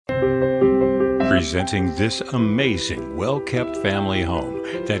Presenting this amazing, well-kept family home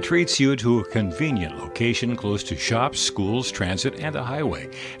that treats you to a convenient location close to shops, schools, transit, and a highway,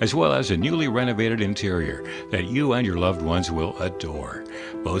 as well as a newly renovated interior that you and your loved ones will adore.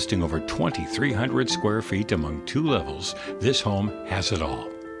 Boasting over 2,300 square feet among 2 levels, this home has it all.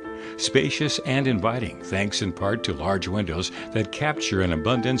 Spacious and inviting, thanks in part to large windows that capture an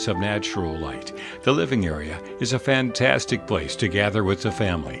abundance of natural light. The living area is a fantastic place to gather with the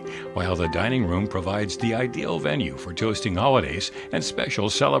family, while the dining room provides the ideal venue for toasting holidays and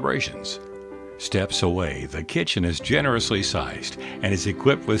special celebrations. Steps away, the kitchen is generously sized and is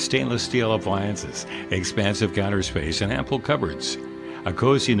equipped with stainless steel appliances, expansive counter space, and ample cupboards. A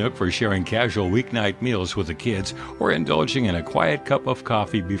cozy nook for sharing casual weeknight meals with the kids or indulging in a quiet cup of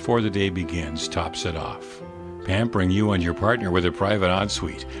coffee before the day begins tops it off. Pampering you and your partner with a private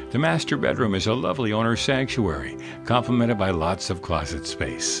ensuite, the master bedroom is a lovely owner's sanctuary, complemented by lots of closet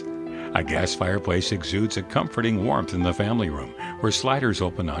space. A gas fireplace exudes a comforting warmth in the family room, where sliders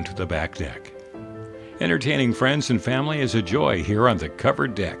open onto the back deck. Entertaining friends and family is a joy here on the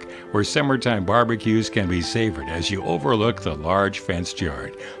covered deck, where summertime barbecues can be savored as you overlook the large fenced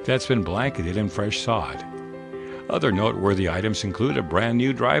yard that's been blanketed in fresh sod. Other noteworthy items include a brand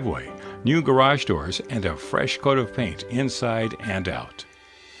new driveway, new garage doors, and a fresh coat of paint inside and out.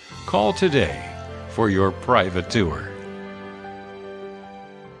 Call today for your private tour.